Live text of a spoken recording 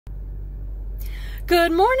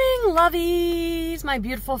Good morning, lovies, my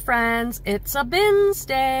beautiful friends. It's a BINS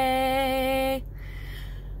day.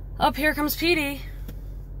 Up here comes Petey.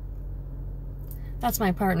 That's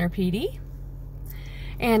my partner, Petey.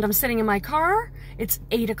 And I'm sitting in my car. It's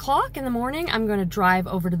 8 o'clock in the morning. I'm going to drive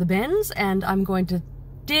over to the BINS and I'm going to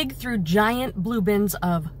dig through giant blue bins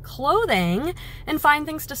of clothing and find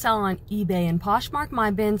things to sell on eBay and Poshmark.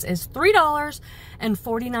 My BINS is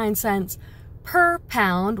 $3.49 per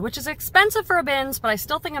pound, which is expensive for a BINS, but I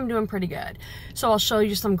still think I'm doing pretty good. So I'll show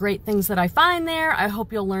you some great things that I find there. I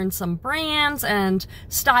hope you'll learn some brands and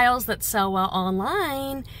styles that sell well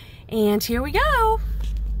online. And here we go.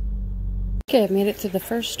 Okay, I've made it to the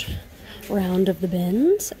first round of the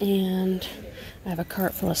BINS, and I have a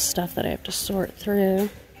cart full of stuff that I have to sort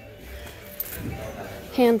through.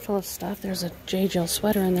 Handful of stuff. There's a J. Jill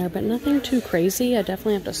sweater in there, but nothing too crazy. I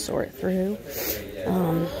definitely have to sort through.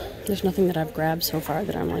 There's nothing that I've grabbed so far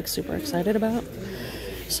that I'm like super excited about.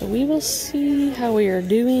 So we will see how we are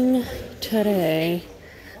doing today.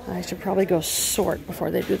 I should probably go sort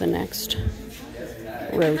before they do the next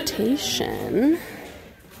rotation.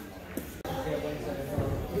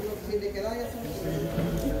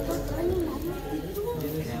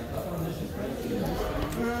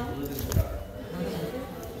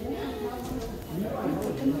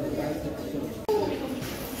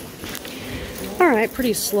 Alright,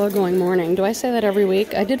 pretty slow going morning. Do I say that every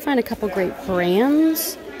week? I did find a couple great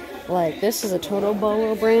brands. Like this is a Toto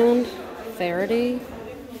Bolo brand, Faraday.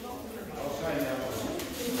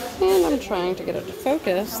 And I'm trying to get it to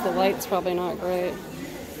focus. The light's probably not great.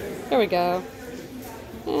 There we go.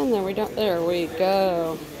 And there we go. There we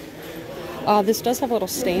go. This does have a little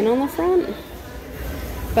stain on the front,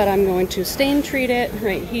 but I'm going to stain treat it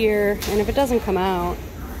right here. And if it doesn't come out,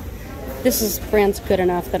 this brand's good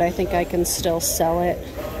enough that I think I can still sell it.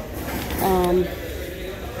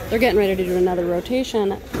 They're getting ready to do another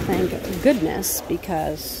rotation, thank goodness,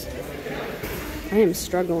 because I am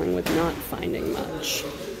struggling with not finding much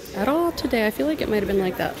at all today. I feel like it might have been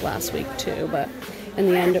like that last week too, but in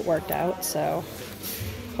the end it worked out, so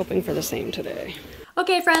hoping for the same today.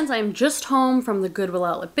 Okay friends, I'm just home from the Goodwill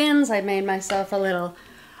outlet BINS. I made myself a little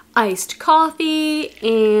iced coffee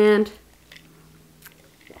and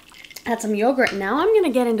had some yogurt. Now I'm going to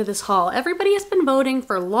get into this haul. Everybody has been voting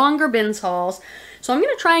for longer BINS hauls, so I'm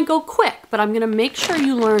going to try and go quick, but I'm going to make sure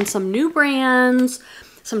you learn some new brands,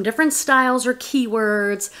 some different styles or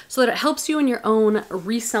keywords, so that it helps you in your own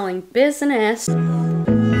reselling business.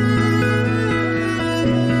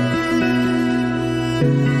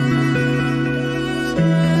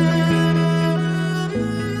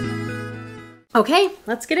 Okay,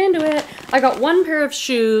 let's get into it. I got one pair of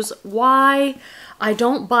shoes. Why? I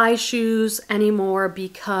don't buy shoes anymore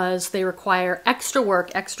because they require extra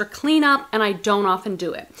work, extra cleanup, and I don't often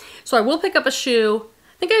do it. So I will pick up a shoe.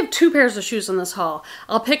 I think I have 2 pairs of shoes in this haul.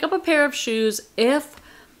 I'll pick up a pair of shoes if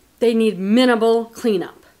they need minimal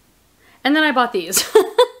cleanup. And then I bought these.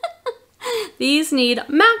 These need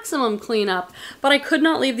maximum cleanup, but I could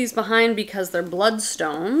not leave these behind because they're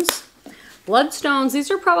Bloodstones. Bloodstones,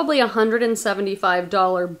 these are probably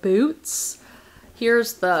 $175 boots.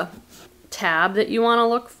 Here's the tab that you want to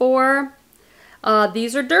look for.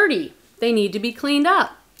 These are dirty. They need to be cleaned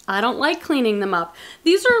up. I don't like cleaning them up.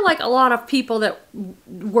 These are like a lot of people that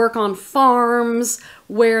work on farms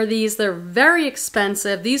wear these. They're very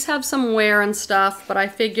expensive. These have some wear and stuff, but I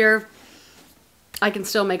figure I can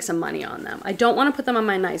still make some money on them. I don't want to put them on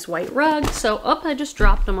my nice white rug, so I just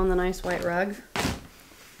dropped them on the nice white rug.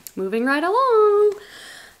 Moving right along.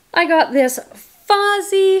 I got this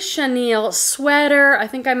fuzzy chenille sweater. I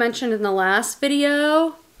think I mentioned in the last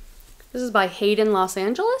video. This is by Hayden, Los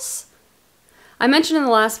Angeles. I mentioned in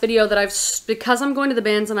the last video that because I'm going to the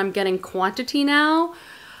BINS and I'm getting quantity now,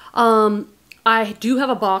 I do have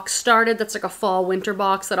a box started that's like a fall winter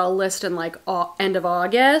box that I'll list in like end of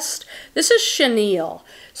August. This is chenille.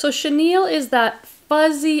 So chenille is that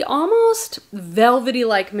fuzzy, almost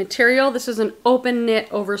velvety-like material. This is an open knit,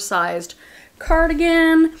 oversized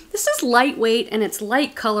cardigan. This is lightweight and it's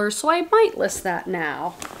light color, so I might list that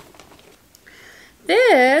now.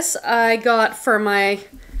 This I got for my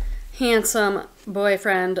handsome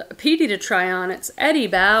boyfriend Petey to try on. It's Eddie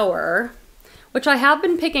Bauer, which I have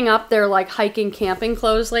been picking up their like hiking camping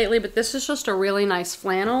clothes lately, but this is just a really nice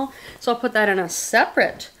flannel, so I'll put that in a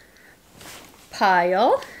separate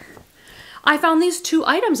pile. I found these 2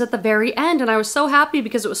 items at the very end and I was so happy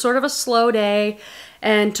because it was sort of a slow day,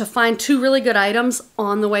 and to find 2 really good items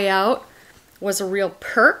on the way out was a real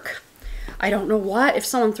perk. I don't know if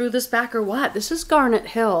someone threw this back or what. This is Garnet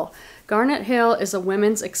Hill. Garnet Hill is a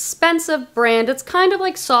women's expensive brand. It's kind of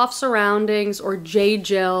like Soft Surroundings or J.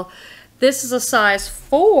 Jill. This is a size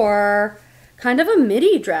 4, kind of a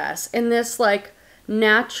midi dress in this like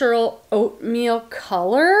natural oatmeal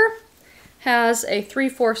color. Has a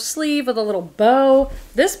 3/4 sleeve with a little bow.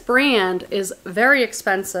 This brand is very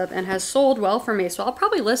expensive and has sold well for me, so I'll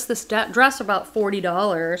probably list this dress about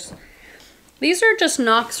 $40. These are just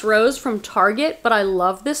Knox Rose from Target, but I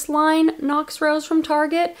love this line, Knox Rose from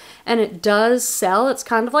Target, and it does sell. It's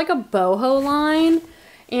kind of like a boho line,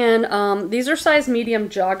 and these are size medium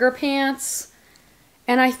jogger pants,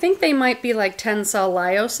 and I think they might be like Tencel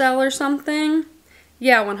Lyocell or something.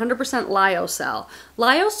 Yeah, 100% Lyocell.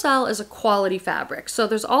 Lyocell is a quality fabric. So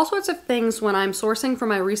there's all sorts of things when I'm sourcing for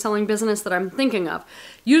my reselling business that I'm thinking of.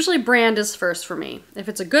 Usually brand is first for me. If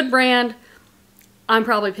it's a good brand, I'm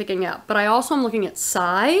probably picking up. But I also am looking at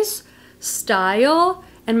size, style,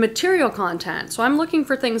 and material content. So I'm looking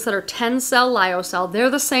for things that are Tencel, Lyocell. They're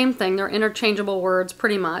the same thing. They're interchangeable words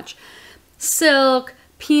pretty much. Silk,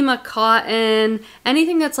 Pima cotton,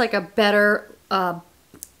 anything that's like a better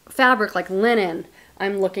fabric like linen.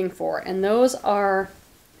 I'm looking for, and those are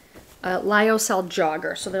Lyocell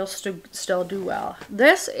jogger, so they'll still do well.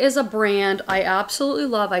 This is a brand I absolutely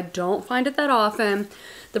love. I don't find it that often.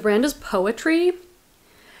 The brand is Poetry,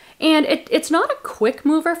 and it's not a quick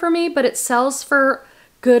mover for me, but it sells for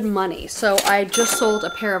good money. So I just sold a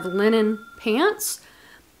pair of linen pants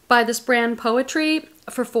by this brand Poetry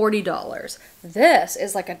for $40. This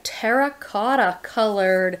is like a terracotta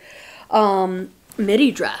colored midi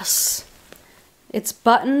dress. It's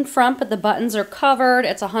buttoned front, but the buttons are covered.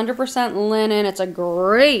 It's 100% linen. It's a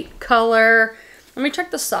great color. Let me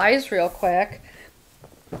check the size real quick.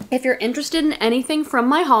 If you're interested in anything from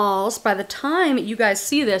my hauls, by the time you guys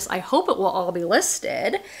see this, I hope it will all be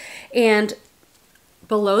listed. And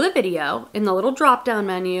below the video, in the little drop-down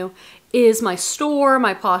menu, is my store,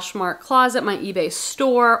 my Poshmark closet, my eBay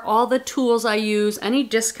store, all the tools I use, any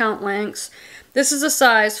discount links. This is a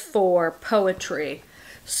size 4 Poetry.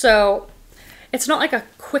 So it's not like a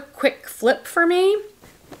quick flip for me,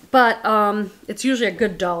 but it's usually a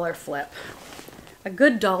good dollar flip. A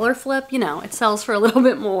good dollar flip, you know, it sells for a little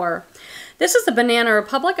bit more. This is the Banana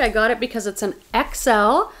Republic. I got it because it's an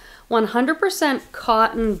XL 100%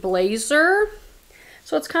 cotton blazer.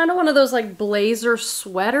 So it's kind of one of those like blazer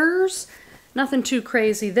sweaters. Nothing too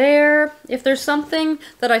crazy there. If there's something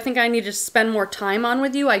that I think I need to spend more time on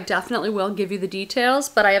with you, I definitely will give you the details,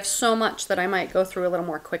 but I have so much that I might go through a little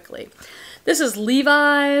more quickly. This is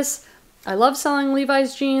Levi's. I love selling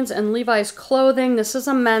Levi's jeans and Levi's clothing. This is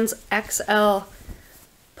a men's XL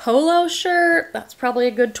polo shirt. That's probably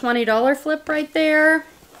a good $20 flip right there.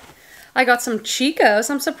 I got some Chicos.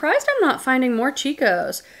 I'm surprised I'm not finding more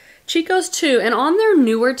Chicos. Chicos too, and on their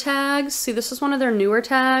newer tags, see this is one of their newer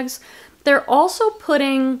tags, they're also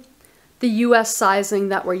putting the US sizing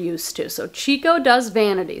that we're used to. So Chico does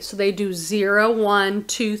vanity, so they do 0, 1,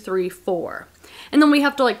 2, 3, 4. And then we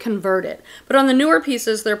have to like convert it. But on the newer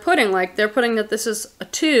pieces, they're putting that this is a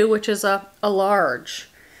 2, which is a large.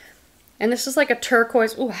 And this is like a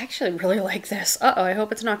turquoise. Ooh, I actually really like this. Uh-oh, I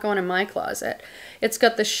hope it's not going in my closet. It's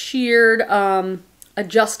got the sheared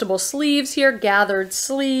adjustable sleeves here, gathered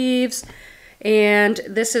sleeves. And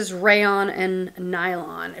this is rayon and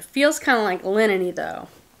nylon. It feels kind of like linen-y though.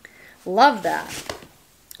 Love that.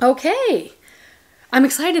 Okay. I'm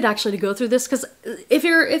excited actually to go through this because if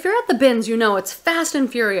you're at the bins, you know it's fast and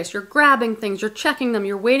furious. You're grabbing things, you're checking them,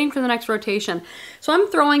 you're waiting for the next rotation. So I'm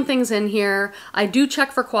throwing things in here. I do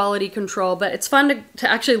check for quality control, but it's fun to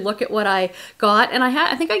actually look at what I got. And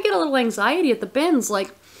I think I get a little anxiety at the bins,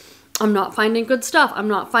 like I'm not finding good stuff. I'm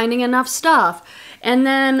not finding enough stuff. And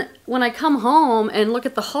then when I come home and look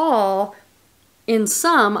at the haul, in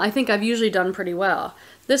some, I think I've usually done pretty well.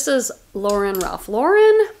 This is Ralph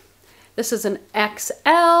Lauren. This is an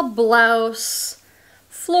XL blouse,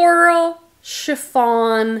 floral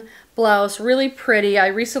chiffon blouse, really pretty. I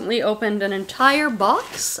recently opened an entire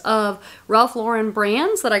box of Ralph Lauren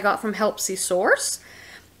brands that I got from Helpsy Source.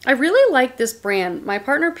 I really like this brand. My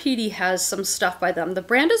partner Petey has some stuff by them. The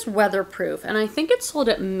brand is weatherproof, and I think it's sold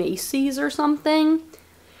at Macy's or something.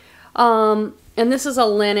 And this is a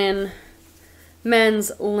linen,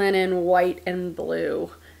 men's linen, white and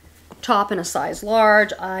blue. Top in a size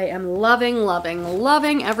large. I am loving, loving,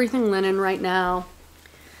 loving everything linen right now.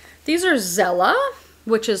 These are Zella,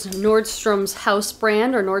 which is Nordstrom's house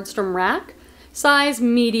brand or Nordstrom Rack. Size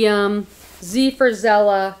medium, Z for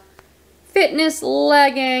Zella. Fitness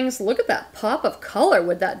leggings. Look at that pop of color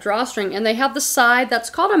with that drawstring. And they have the side, that's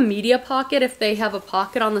called a media pocket if they have a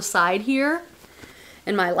pocket on the side here.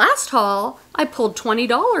 In my last haul, I pulled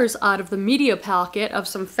 $20 out of the media pocket of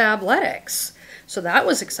some Fabletics. So that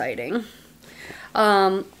was exciting.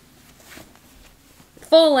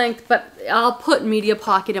 full length, but I'll put Media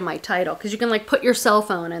Pocket in my title because you can like put your cell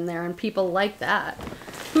phone in there and people like that.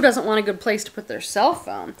 Who doesn't want a good place to put their cell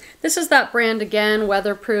phone? This is that brand again,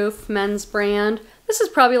 weatherproof men's brand. This is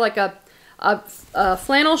probably like a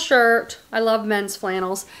flannel shirt. I love men's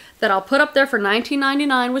flannels that I'll put up there for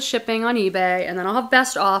 $19.99 with shipping on eBay, and then I'll have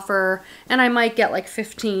best offer, and I might get like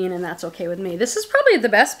 15, and that's okay with me. This is probably the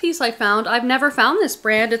best piece I found. I've never found this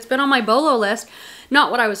brand. It's been on my BOLO list.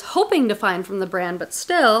 Not what I was hoping to find from the brand, but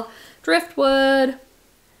still, Driftwood.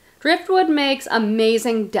 Driftwood makes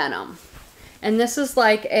amazing denim. And this is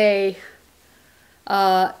like a,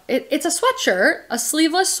 it's a sweatshirt, a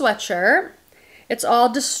sleeveless sweatshirt. It's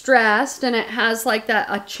all distressed and it has like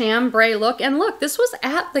a chambray look. And look, this was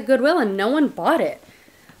at the Goodwill and no one bought it.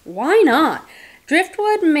 Why not?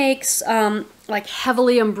 Driftwood makes like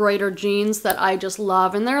heavily embroidered jeans that I just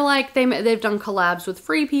love. And they're like, they've done collabs with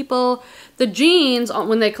Free People. The jeans,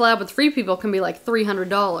 when they collab with Free People, can be like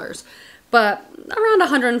 $300. But around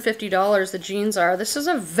 $150 the jeans are. This is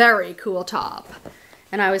a very cool top.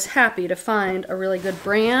 And I was happy to find a really good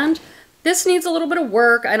brand. This needs a little bit of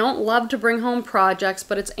work. I don't love to bring home projects,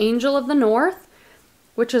 but it's Angel of the North,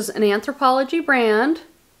 which is an Anthropologie brand.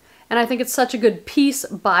 And I think it's such a good piece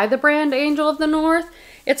by the brand Angel of the North.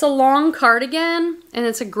 It's a long cardigan, and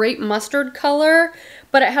it's a great mustard color,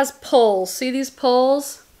 but it has pulls. See these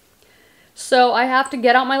pulls? So I have to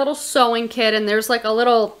get out my little sewing kit, and there's like a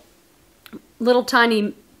little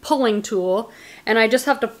tiny pulling tool, and I just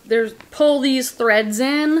have to pull these threads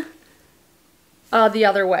in the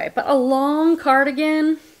other way. But a long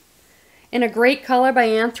cardigan in a great color by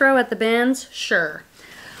Anthro at the BINS, sure.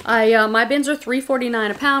 My BINS are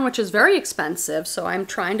 $3.49 a pound, which is very expensive, so I'm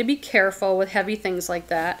trying to be careful with heavy things like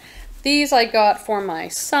that. These I got for my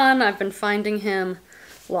son. I've been finding him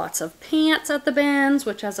lots of pants at the BINS,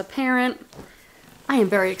 which as a parent, I am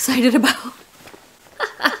very excited about.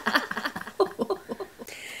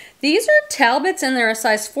 These are Talbots, and they're a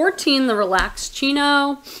size 14, the relaxed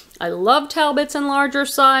chino. I love Talbots in larger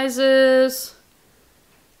sizes.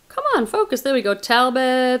 Come on, focus. There we go.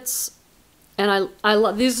 Talbots. And I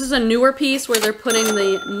love, this is a newer piece where they're putting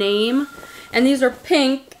the name. And these are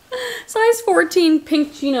pink, size 14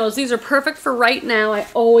 pink chinos. These are perfect for right now. I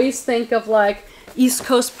always think of like East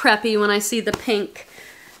Coast preppy when I see the pink,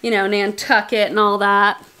 you know, Nantucket and all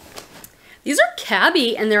that. These are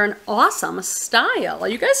Cabby, and they're an awesome style. Are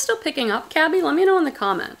you guys still picking up Cabby? Let me know in the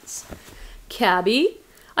comments. Cabby.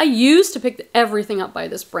 I used to pick everything up by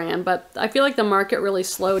this brand, but I feel like the market really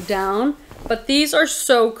slowed down. But these are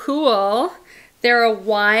so cool. They're a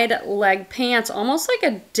wide leg pants, almost like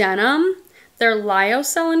a denim. They're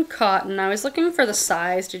lyocell and cotton. I was looking for the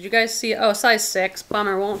size. Did you guys see it? Oh, size 6.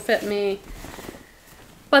 Bummer, won't fit me.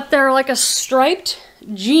 But they're like a striped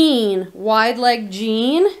jean, wide leg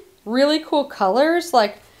jean. Really cool colors,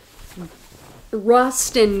 like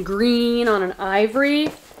rust and green on an ivory.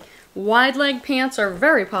 Wide leg pants are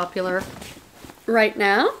very popular right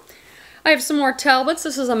now. I have some more Talbots.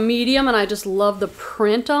 This is a medium, and I just love the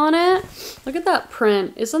print on it. Look at that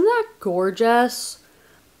print. Isn't that gorgeous?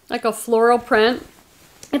 Like a floral print.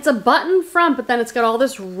 It's a button front, but then it's got all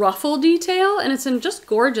this ruffle detail, and it's in just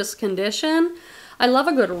gorgeous condition. I love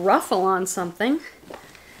a good ruffle on something.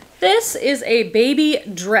 This is a baby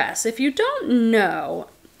dress. If you don't know,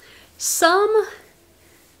 some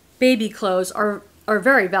baby clothes are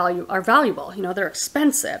valuable. You know, they're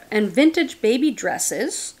expensive. And vintage baby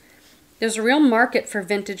dresses, there's a real market for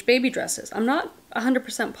vintage baby dresses. I'm not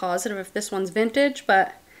 100% positive if this one's vintage,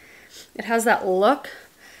 but it has that look.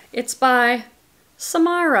 It's by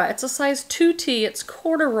Samara. It's a size 2T. It's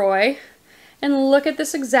corduroy. And look at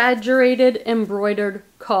this exaggerated embroidered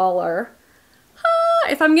collar.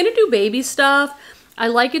 If I'm gonna do baby stuff, I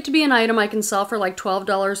like it to be an item I can sell for like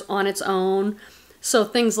 $12 on its own. So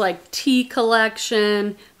things like T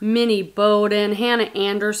Collection, Minnie Bowden, Hannah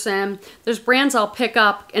Anderson. There's brands I'll pick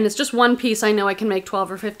up, and it's just one piece I know I can make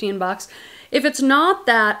 12 or 15 bucks. If it's not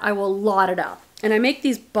that, I will lot it up. And I make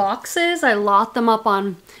these boxes. I lot them up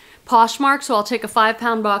on Poshmark, so I'll take a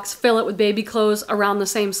 5-pound box, fill it with baby clothes around the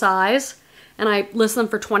same size, and I list them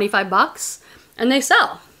for 25 bucks, and they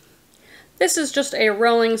sell. This is just a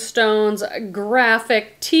Rolling Stones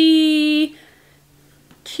graphic tee.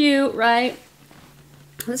 Cute, right?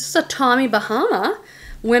 This is a Tommy Bahama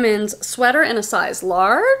women's sweater in a size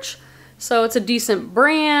large. So it's a decent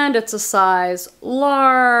brand. It's a size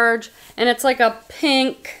large. And it's like a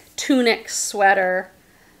pink tunic sweater.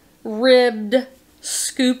 Ribbed,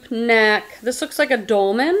 scoop neck. This looks like a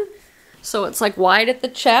dolman. So it's like wide at the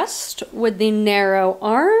chest with the narrow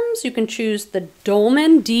arms. You can choose the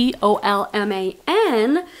Dolman,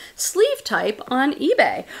 D-O-L-M-A-N, sleeve type on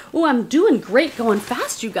eBay. Oh, I'm doing great, going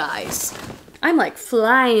fast, you guys. I'm like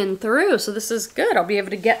flying through, so this is good. I'll be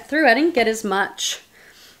able to get through. I didn't get as much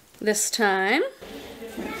this time.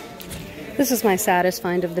 This is my saddest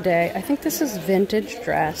find of the day. I think this is vintage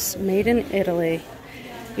dress, made in Italy.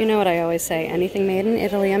 You know what I always say, anything made in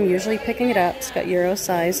Italy, I'm usually picking it up. It's got Euro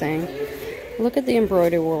sizing. Look at the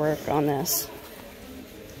embroidery work on this.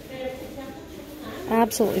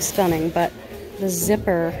 Absolutely stunning, but the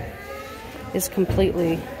zipper is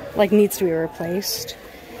completely, like, needs to be replaced.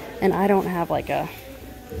 And I don't have like a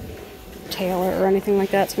tailor or anything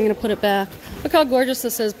like that, so I'm gonna put it back. Look how gorgeous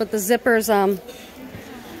this is, but the zipper's,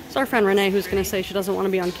 it's our friend Renee who's gonna say she doesn't want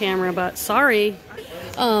to be on camera, but sorry.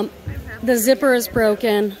 The zipper is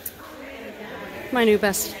broken. My new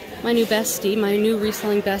bestie, my new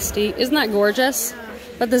reselling bestie. Isn't that gorgeous?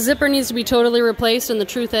 But the zipper needs to be totally replaced, and the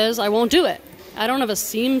truth is, I won't do it. I don't have a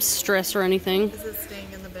seamstress or anything. Is it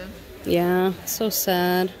staying in the bin? Yeah, so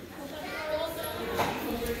sad.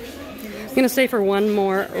 I'm gonna stay for one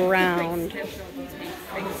more round.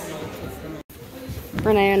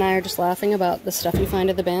 Renee and I are just laughing about the stuff you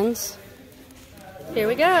find at the bins. Here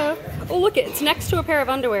we go. Oh, look, it's next to a pair of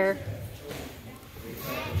underwear.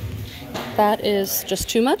 That is just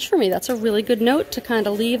too much for me. That's a really good note to kind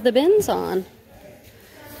of leave the bins on.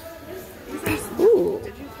 Ooh.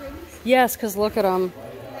 Yes, because look at them.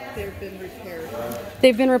 They've been repaired.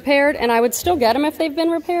 They've been repaired, and I would still get them if they've been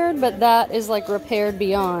repaired, but that is like repaired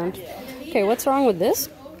beyond. Okay, what's wrong with this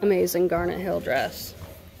amazing Garnet Hill dress?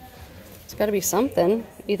 It's got to be something.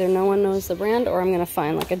 Either no one knows the brand, or I'm going to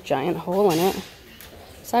find like a giant hole in it.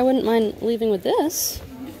 So I wouldn't mind leaving with this.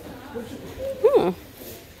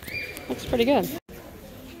 Looks pretty good.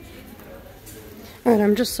 Alright,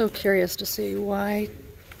 I'm just so curious to see why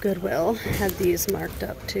Goodwill had these marked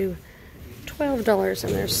up to $12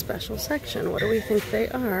 in their special section. What do we think they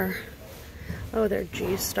are? Oh, they're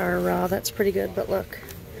G-Star Raw. That's pretty good, but look.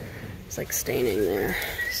 It's like staining there.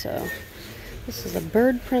 So, this is a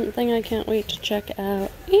bird print thing I can't wait to check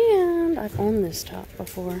out. And I've owned this top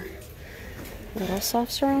before. Little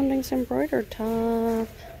soft surroundings embroidered top.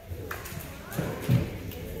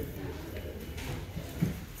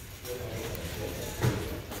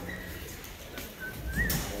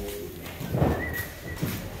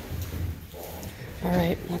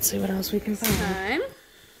 Alright, let's see what else we can find.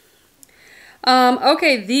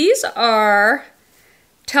 Okay, these are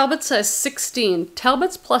Talbot size 16.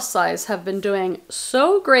 Talbot's plus size have been doing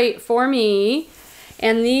so great for me.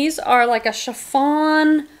 And these are like a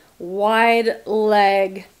chiffon wide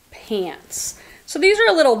leg pants. So these are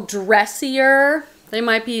a little dressier. They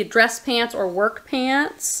might be dress pants or work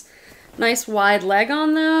pants. Nice wide leg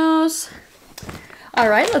on those.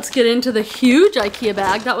 Alright, let's get into the huge IKEA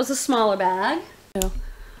bag. That was a smaller bag.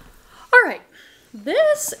 Alright,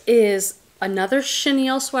 this is another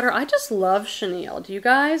chenille sweater. I just love chenille. Do you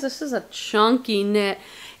guys? This is a chunky knit.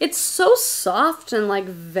 It's so soft and like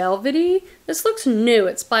velvety. This looks new.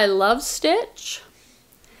 It's by Love Stitch.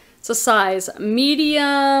 It's a size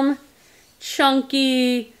medium,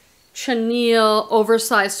 chunky, chenille,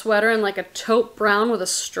 oversized sweater in like a taupe brown with a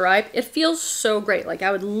stripe. It feels so great. Like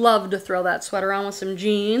I would love to throw that sweater on with some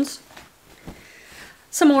jeans.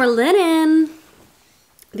 Some more linen.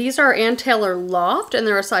 These are Ann Taylor Loft, and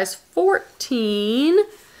they're a size 14,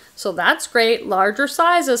 so that's great. Larger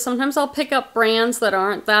sizes. Sometimes I'll pick up brands that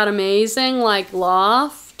aren't that amazing, like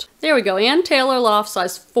Loft. There we go, Ann Taylor Loft,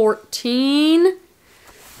 size 14.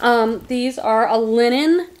 These are a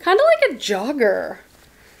linen, kind of like a jogger,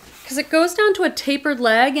 because it goes down to a tapered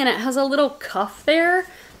leg, and it has a little cuff there.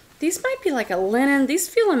 These might be like a linen. These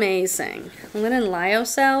feel amazing. Linen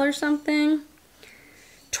lyocell or something.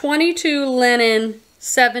 22 linen,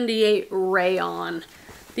 78 rayon.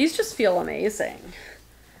 These just feel amazing.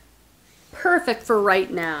 Perfect for right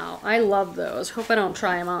now. I love those. Hope I don't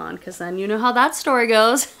try them on, because then you know how that story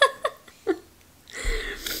goes.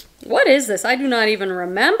 What is this? I do not even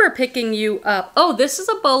remember picking you up. Oh, this is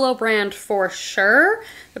a Bolo brand for sure.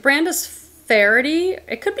 The brand is Faraday.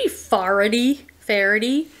 It could be Faraday.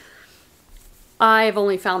 I've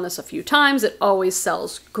only found this a few times. It always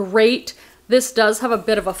sells great. This does have a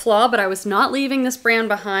bit of a flaw, but I was not leaving this brand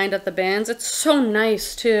behind at the bins. It's so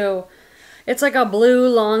nice too. It's like a blue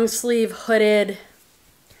long sleeve hooded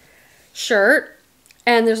shirt.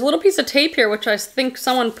 And there's a little piece of tape here, which I think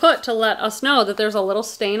someone put to let us know that there's a little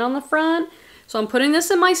stain on the front. So I'm putting this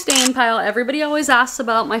in my stain pile. Everybody always asks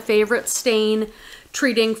about my favorite stain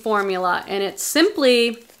treating formula. And it's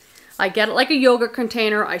simply I get it like a yogurt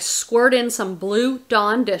container. I squirt in some blue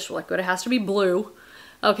Dawn dish liquid. It has to be blue.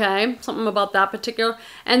 Okay, something about that particular.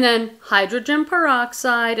 And then hydrogen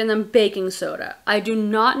peroxide and then baking soda. I do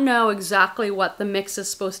not know exactly what the mix is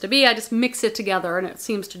supposed to be. I just mix it together and it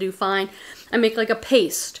seems to do fine. I make like a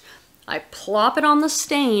paste. I plop it on the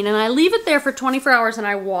stain and I leave it there for 24 hours and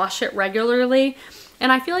I wash it regularly.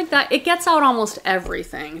 And I feel like that, it gets out almost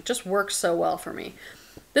everything. It just works so well for me.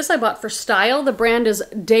 This I bought for style. The brand is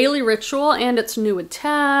Daily Ritual and it's new with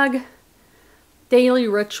tag. Daily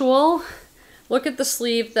Ritual. Look at the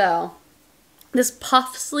sleeve though. This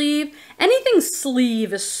puff sleeve, anything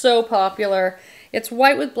sleeve is so popular. It's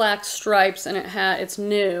white with black stripes and it's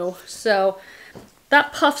new. So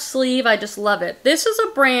that puff sleeve, I just love it. This is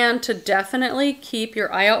a brand to definitely keep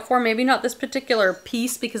your eye out for. Maybe not this particular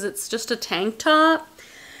piece because it's just a tank top.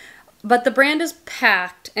 But the brand is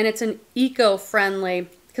Packed and it's an eco-friendly,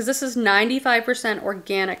 because this is 95%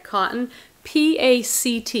 organic cotton.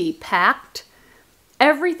 P-A-C-T, Packed.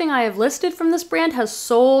 Everything I have listed from this brand has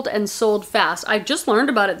sold and sold fast. I just learned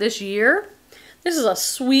about it this year. This is a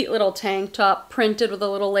sweet little tank top printed with a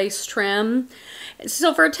little lace trim.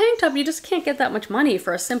 So for a tank top, you just can't get that much money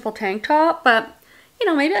for a simple tank top. But, you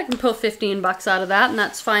know, maybe I can pull 15 bucks out of that and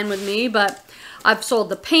that's fine with me. But I've sold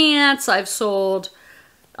the pants. I've sold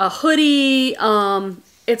a hoodie.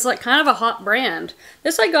 It's like kind of a hot brand.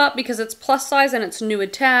 This I got because it's plus size and it's new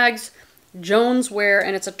with tags. Jones wear,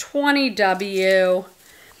 and it's a 20W,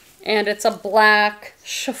 and it's a black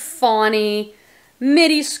chiffon-y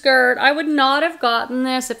midi skirt. I would not have gotten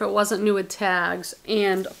this if it wasn't new with tags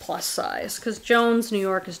and plus size, because Jones New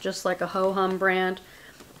York is just like a ho-hum brand.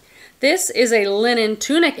 This is a linen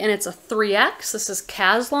tunic and it's a 3X. This is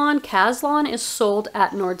Caslon. Caslon is sold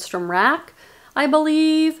at Nordstrom Rack, I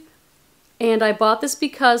believe, and I bought this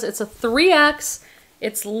because it's a 3X.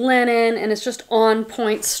 It's linen and it's just on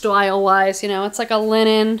point style wise, you know, it's like a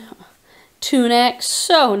linen tunic.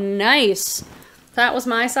 So nice. If that was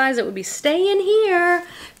my size, it would be staying here,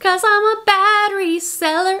 cause I'm a bad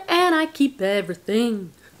reseller and I keep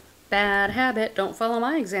everything. Bad habit, don't follow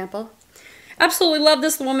my example. Absolutely love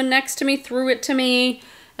this. The woman next to me threw it to me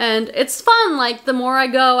and it's fun. Like the more I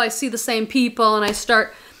go, I see the same people and I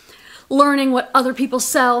start learning what other people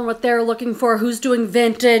sell and what they're looking for, who's doing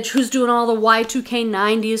vintage, who's doing all the Y2K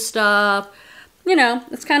 90s stuff. You know,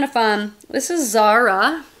 it's kind of fun. This is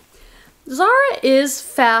Zara. Zara is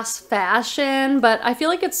fast fashion, but I feel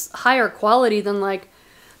like it's higher quality than like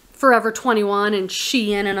Forever 21 and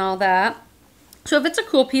Shein and all that. So if it's a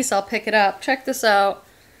cool piece, I'll pick it up. Check this out.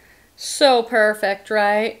 So perfect,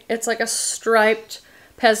 right? It's like a striped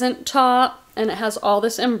peasant top. And it has all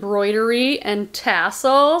this embroidery and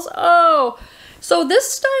tassels. Oh, so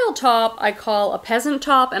this style top I call a peasant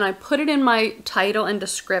top and I put it in my title and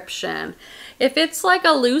description. If it's like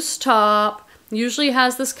a loose top, usually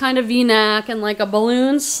has this kind of V-neck and like a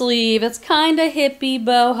balloon sleeve. It's kind of hippie,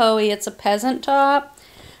 boho-y. It's a peasant top.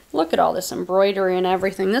 Look at all this embroidery and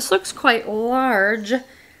everything. This looks quite large.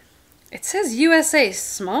 It says USA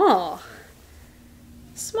small.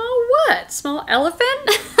 Small what? Small elephant?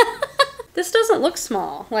 This doesn't look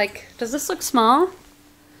small. Like, does this look small?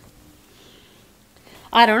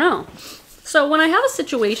 I don't know. So when I have a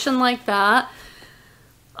situation like that,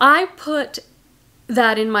 I put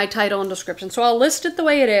that in my title and description. So I'll list it the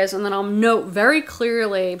way it is and then I'll note very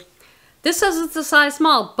clearly, this says it's a size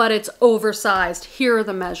small, but it's oversized. Here are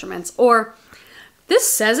the measurements. Or this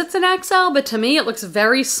says it's an XL, but to me it looks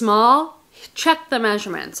very small. Check the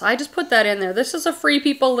measurements. I just put that in there. This is a Free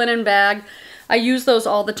People linen bag. I use those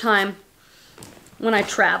all the time. When I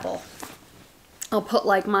travel, I'll put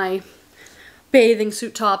like my bathing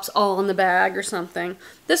suit tops all in the bag or something.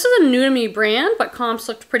 This is a new to me brand, but comps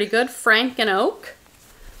looked pretty good. Frank and Oak.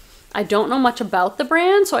 I don't know much about the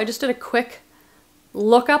brand, so I just did a quick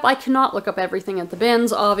look up. I cannot look up everything at the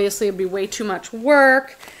bins. Obviously, it'd be way too much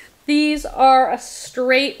work. These are a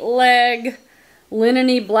straight leg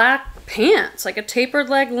linen-y black pants, like a tapered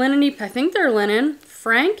leg linen-y. I think they're linen.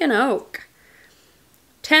 Frank and Oak.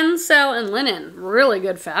 Tencel and linen, really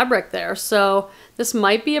good fabric there. So this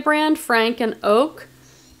might be a brand, Frank and Oak,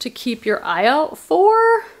 to keep your eye out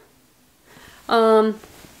for.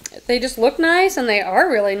 They just look nice and they are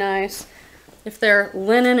really nice if they're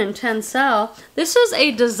linen and Tencel. This is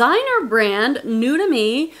a designer brand, new to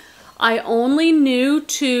me. I only knew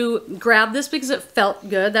to grab this because it felt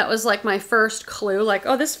good. That was like my first clue, like,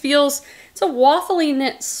 oh, this feels, it's a waffly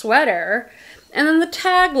knit sweater. And then the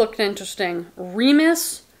tag looked interesting.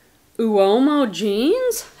 Remus Uomo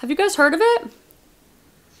jeans? Have you guys heard of it?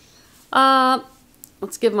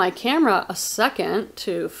 Let's give my camera a second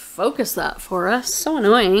to focus that for us. So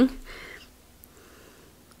annoying.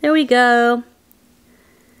 There we go.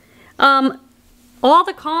 All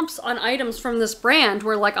the comps on items from this brand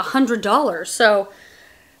were like $100. So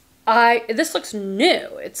this looks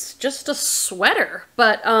new. It's just a sweater,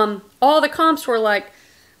 but all the comps were like,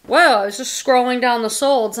 whoa, I was just scrolling down the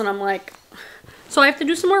solds and I'm like, so I have to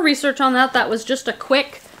do some more research on that. That was just a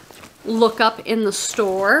quick look up in the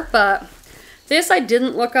store, but this I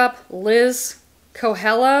didn't look up, Liz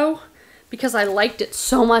Coelho, because I liked it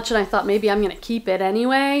so much and I thought maybe I'm gonna keep it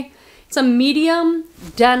anyway. It's a medium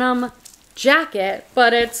denim jacket,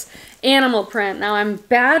 but it's animal print. Now I'm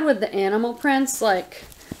bad with the animal prints, like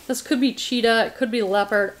this could be cheetah, it could be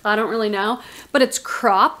leopard, I don't really know, but it's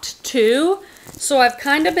cropped too. So I've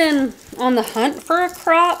kind of been on the hunt for a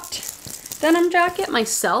cropped denim jacket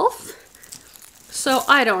myself. So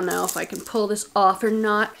I don't know if I can pull this off or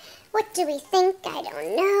not. What do we think? I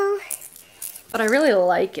don't know. But I really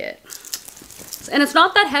like it. And it's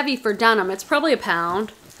not that heavy for denim. It's probably a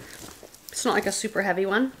pound. It's not like a super heavy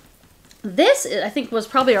one. This, I think, was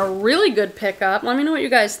probably a really good pickup. Let me know what you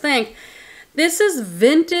guys think. This is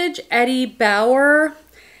vintage Eddie Bauer,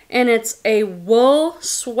 and it's a wool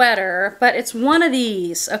sweater, but it's one of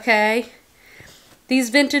these, okay? These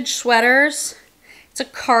vintage sweaters. It's a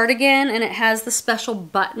cardigan, and it has the special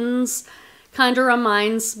buttons. Kind of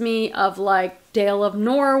reminds me of like Dale of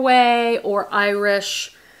Norway or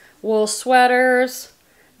Irish wool sweaters.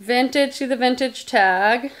 Vintage, see the vintage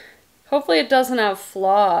tag. Hopefully it doesn't have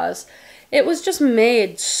flaws. It was just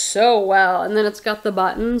made so well, and then it's got the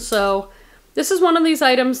buttons. So this is one of these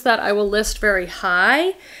items that I will list very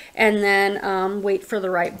high and then wait for the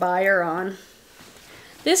right buyer on.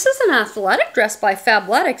 This is an athletic dress by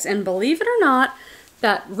Fabletics, and believe it or not,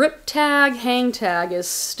 that rip tag, hang tag is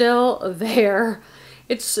still there.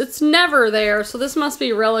 It's never there, so this must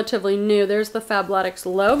be relatively new. There's the Fabletics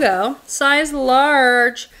logo. Size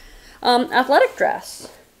large. Athletic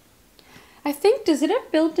dress. I think, does it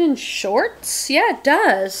have built-in shorts? Yeah, it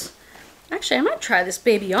does. Actually, I might try this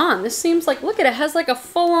baby on. This seems like, look at it, it has like a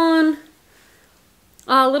full-on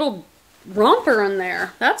little romper in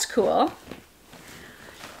there. That's cool.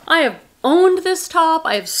 I have owned this top.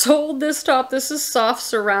 I have sold this top. This is Soft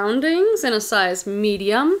Surroundings in a size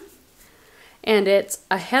medium. And it's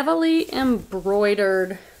a heavily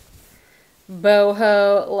embroidered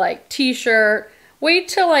boho like t-shirt. Wait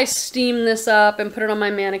till I steam this up and put it on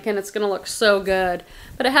my mannequin. It's going to look so good.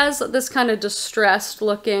 But it has this kind of distressed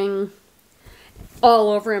looking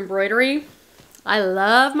all over embroidery. I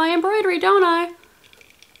love my embroidery, don't I?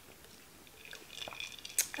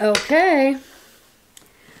 Okay.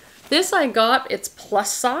 This I got, it's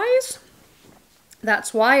plus size.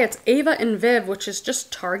 That's why it's Ava and Viv, which is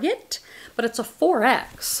just Target, but it's a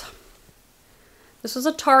 4X. This is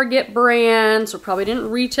a Target brand, so probably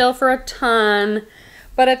didn't retail for a ton,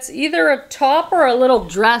 but it's either a top or a little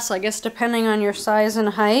dress, I guess, depending on your size and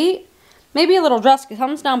height. Maybe a little dress, it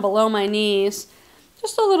comes down below my knees.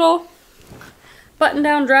 Just a little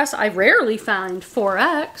button-down dress. I rarely find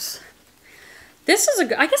 4X. This is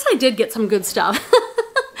I guess I did get some good stuff.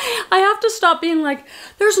 I have to stop being like,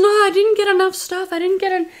 I didn't get enough stuff.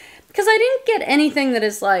 Because I didn't get anything that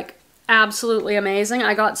is like absolutely amazing.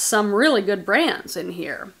 I got some really good brands in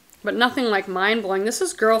here, but nothing like mind-blowing. This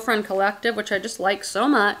is Girlfriend Collective, which I just like so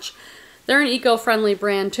much. They're an eco-friendly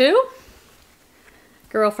brand too.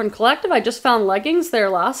 Girlfriend Collective, I just found leggings there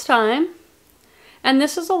last time. And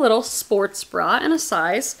this is a little sports bra in a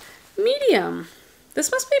size medium.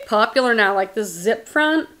 This must be popular now, like the zip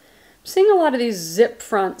front. I'm seeing a lot of these zip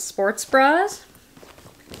front sports bras.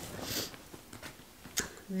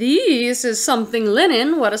 These is Something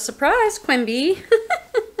Linen. What a surprise, Quimby.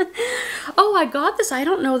 Oh, I got this. I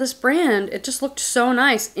don't know this brand. It just looked so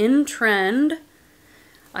nice. In Trend.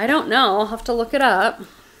 I don't know. I'll have to look it up.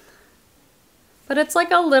 But it's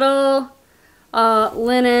like a little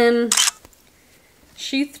linen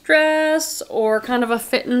sheath dress or kind of a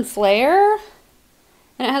fit and flare.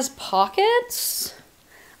 And it has pockets.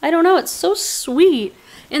 I don't know. It's so sweet.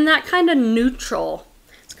 In that kind of neutral.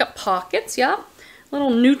 It's got pockets, yep. Little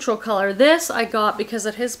neutral color. This I got because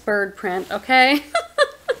of his bird print, okay?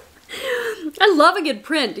 I love a good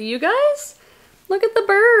print. Do you guys? Look at the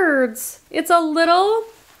birds. It's a little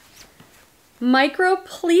micro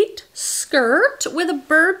pleat skirt with a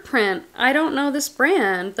bird print. I don't know this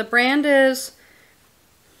brand. The brand is...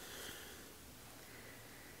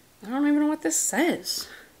 I don't even know what this says.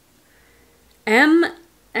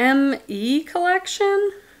 MME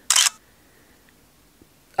collection?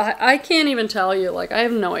 I can't even tell you. Like, I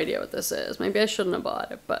have no idea what this is. Maybe I shouldn't have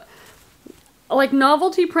bought it, but... Like,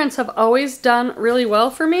 novelty prints have always done really well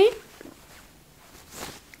for me.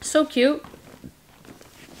 So cute.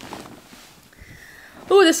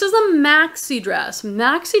 Oh, this is a maxi dress.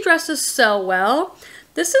 Maxi dresses sell well.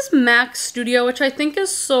 This is Max Studio, which I think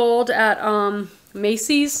is sold at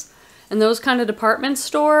Macy's and those kind of department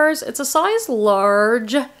stores. It's a size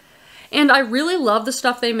large, and I really love the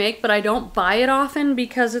stuff they make, but I don't buy it often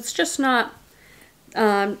because it's just not,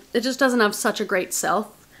 it just doesn't have such a great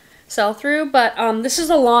sell-through, but this is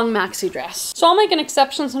a long maxi dress. So I'll make an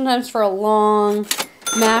exception sometimes for a long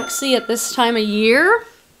maxi at this time of year.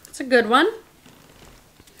 It's a good one.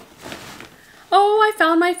 Oh, I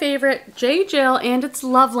found my favorite, J. Jill, and it's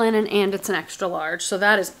love linen, and it's an extra large, so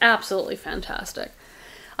that is absolutely fantastic.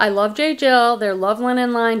 I love J. Jill. Their love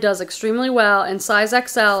linen line does extremely well, and size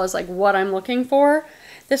XL is like what I'm looking for.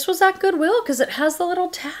 This was at Goodwill because it has the little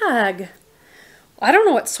tag. I don't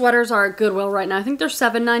know what sweaters are at Goodwill right now. I think they're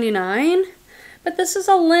 $7.99, but this is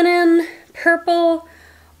a linen purple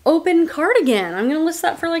open cardigan. I'm going to list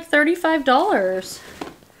that for like $35.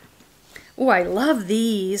 Oh, I love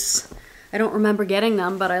these. I don't remember getting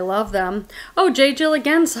them, but I love them. Oh, J. Jill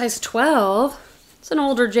again, size 12. It's an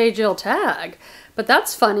older J. Jill tag, but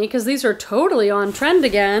that's funny because these are totally on trend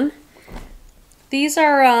again. These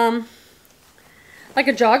are like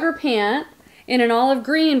a jogger pant in an olive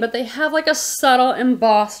green, but they have like a subtle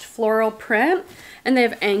embossed floral print, and they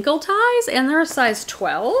have ankle ties, and they're a size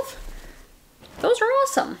 12. Those are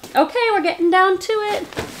awesome. Okay, we're getting down to it.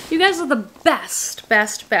 You guys are the best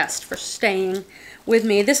for staying with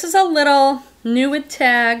me. This is a little new with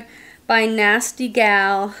tag by Nasty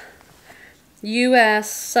Gal, US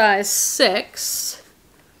size 6,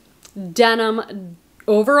 denim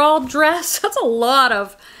overall dress. That's a lot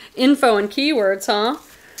of info and keywords, huh?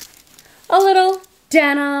 A little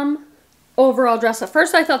denim overall dress. At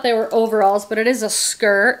first I thought they were overalls, but it is a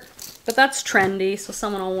skirt, but that's trendy, so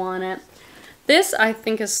someone will want it. This I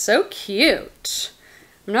think is so cute.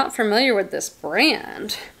 I'm not familiar with this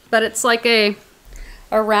brand, but it's like a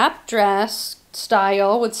wrap dress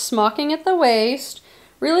style with smocking at the waist.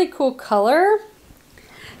 Really cool color.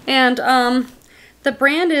 And the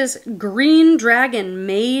brand is Green Dragon,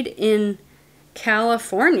 made in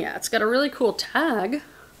California. It's got a really cool tag.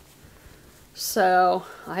 So,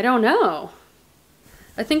 I don't know.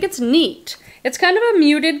 I think it's neat. It's kind of a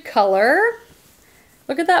muted color.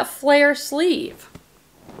 Look at that flare sleeve.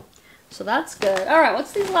 So that's good. Alright,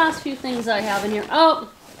 what's these last few things I have in here?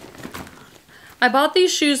 Oh, I bought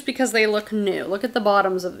these shoes because they look new. Look at the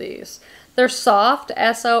bottoms of these. They're soft,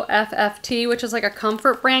 S-O-F-F-T, which is like a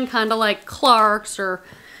comfort brand, kind of like Clark's or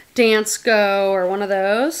Dance Go or one of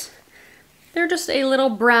those. They're just a little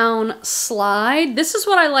brown slide. This is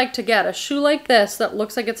what I like to get, a shoe like this that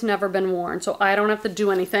looks like it's never been worn, so I don't have to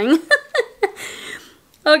do anything.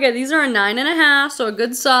 Okay, these are a 9.5, so a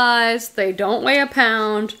good size. They don't weigh a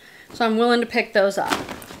pound, so I'm willing to pick those up.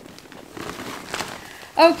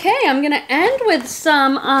 Okay, I'm gonna end with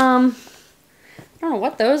some, I don't know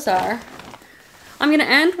what those are. I'm gonna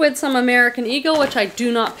end with some American Eagle, which I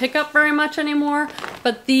do not pick up very much anymore,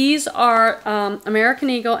 but these are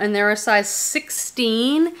American Eagle, and they're a size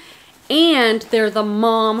 16, and they're the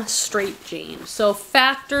mom straight jean. So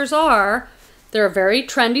factors are, they're a very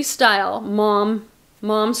trendy style,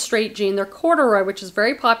 mom straight jean. They're corduroy, which is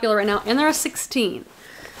very popular right now, and they're a 16.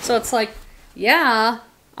 So it's like, yeah,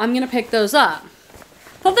 I'm gonna pick those up.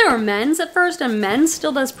 I thought they were men's at first, and men's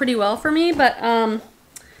still does pretty well for me, but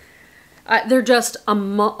they're just a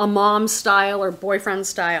mom style or boyfriend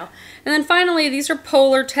style. And then finally, these are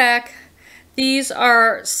Polar Tech. These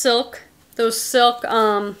are silk, those silk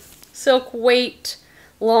weight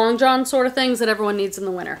long john sort of things that everyone needs in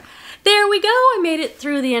the winter. There we go. I made it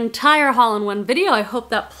through the entire haul in one video. I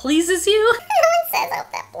hope that pleases you. No one says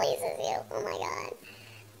hope that pleases you. Oh my god.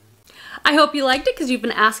 I hope you liked it because you've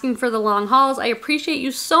been asking for the long hauls. I appreciate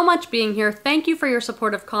you so much being here. Thank you for your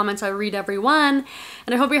supportive comments. I read every one.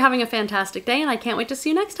 And I hope you're having a fantastic day, and I can't wait to see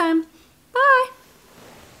you next time. Bye!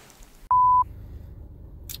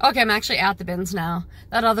 Okay, I'm actually at the bins now.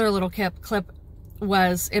 That other little clip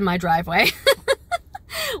was in my driveway.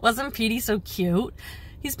 Wasn't Petey so cute?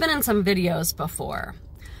 He's been in some videos before.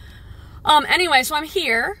 Anyway, so I'm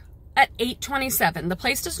here at 8:27. The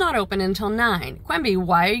place does not open until 9. Quemby,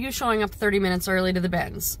 why are you showing up 30 minutes early to the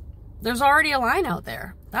bins? There's already a line out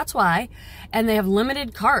there. That's why. And they have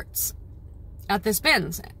limited carts at this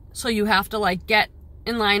bins. So you have to like get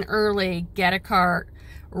in line early, get a cart,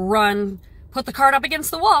 run, put the cart up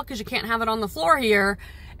against the wall because you can't have it on the floor here,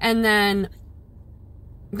 and then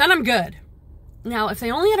I'm good. Now, if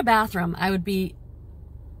they only had a bathroom, I would be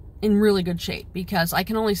in really good shape because I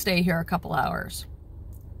can only stay here a couple hours.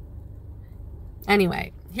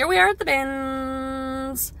 Anyway, here we are at the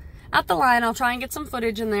bins, at the line. I'll try and get some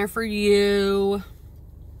footage in there for you.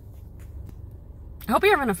 I hope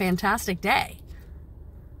you're having a fantastic day.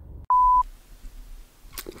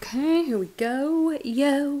 Okay, here we go.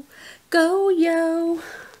 Yo, go yo.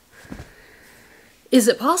 Is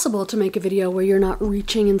it possible to make a video where you're not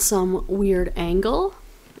reaching in some weird angle?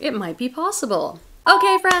 It might be possible.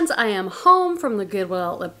 Okay friends, I am home from the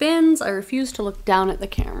Goodwill at BINS. I refuse to look down at the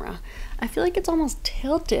camera. I feel like it's almost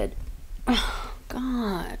tilted. Oh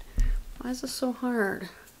God, why is this so hard?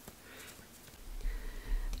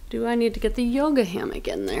 Do I need to get the yoga hammock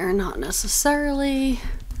in there? Not necessarily.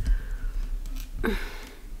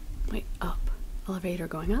 Wait, up. Elevator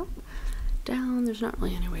going up, down. There's not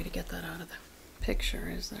really any way to get that out of the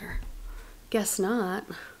picture, is there? Guess not.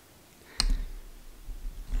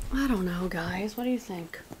 I don't know, guys. What do you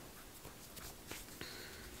think?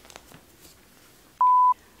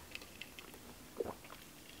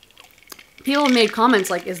 People have made comments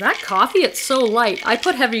like, is that coffee? It's so light. I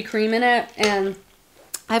put heavy cream in it and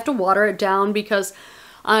I have to water it down because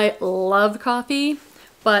I love coffee,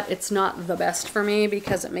 but it's not the best for me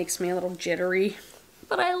because it makes me a little jittery,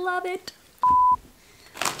 but I love it.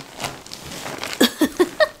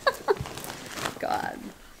 God.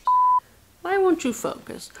 Why won't you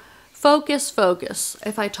focus? Focus, focus.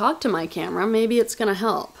 If I talk to my camera, maybe it's gonna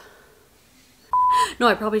help. No,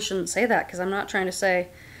 I probably shouldn't say that because I'm not trying to say,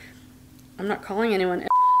 I'm not calling anyone.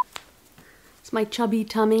 Is my chubby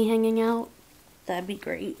tummy hanging out? That'd be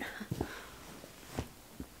great.